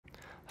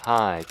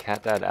Hi,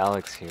 Cat Dad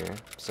Alex here.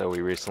 So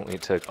we recently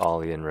took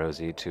Ollie and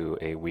Rosie to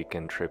a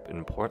weekend trip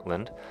in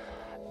Portland,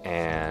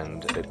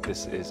 and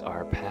this is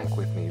our pack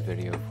with me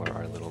video for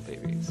our little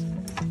babies.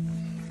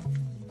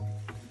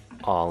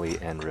 Ollie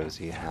and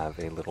Rosie have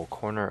a little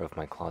corner of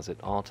my closet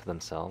all to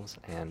themselves,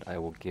 and I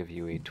will give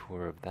you a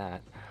tour of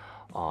that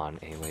on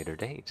a later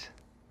date.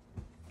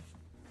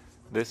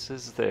 This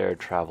is their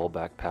travel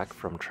backpack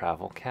from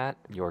Travel Cat,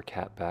 Your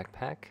Cat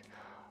Backpack.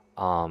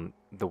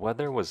 The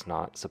weather was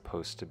not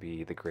supposed to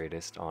be the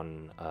greatest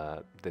on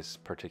this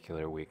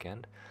particular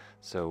weekend,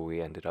 so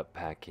we ended up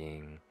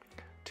packing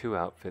two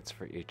outfits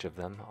for each of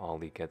them.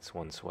 Ollie gets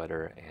one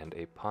sweater and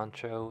a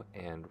poncho,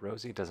 and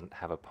Rosie doesn't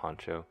have a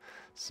poncho,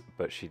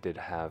 but she did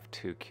have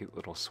two cute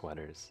little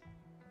sweaters.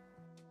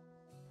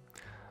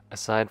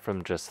 Aside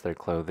from just their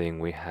clothing,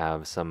 we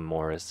have some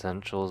more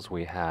essentials.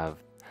 We have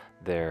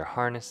their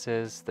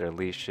harnesses, their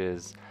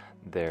leashes,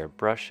 their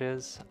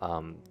brushes,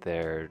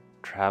 their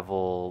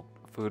travel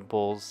food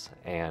bowls,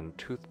 and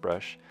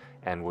toothbrush,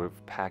 and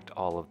we've packed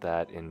all of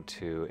that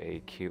into a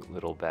cute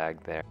little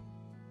bag there.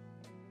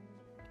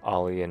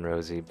 Ollie and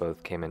Rosie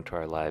both came into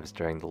our lives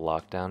during the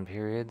lockdown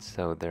period,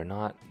 so they're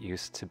not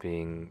used to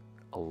being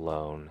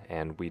alone,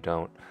 and we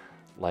don't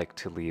like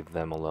to leave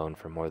them alone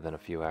for more than a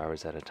few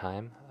hours at a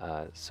time,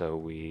 so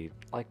we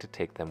like to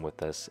take them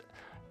with us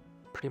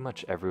pretty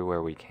much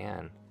everywhere we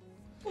can.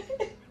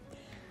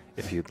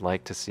 If you'd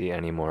like to see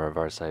any more of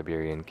our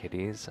Siberian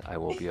kitties, I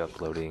will be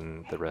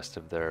uploading the rest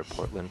of their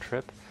Portland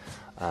trip.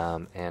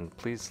 And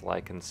please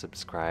like and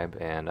subscribe,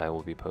 and I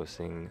will be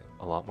posting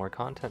a lot more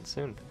content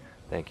soon.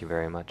 Thank you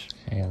very much.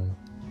 Hello.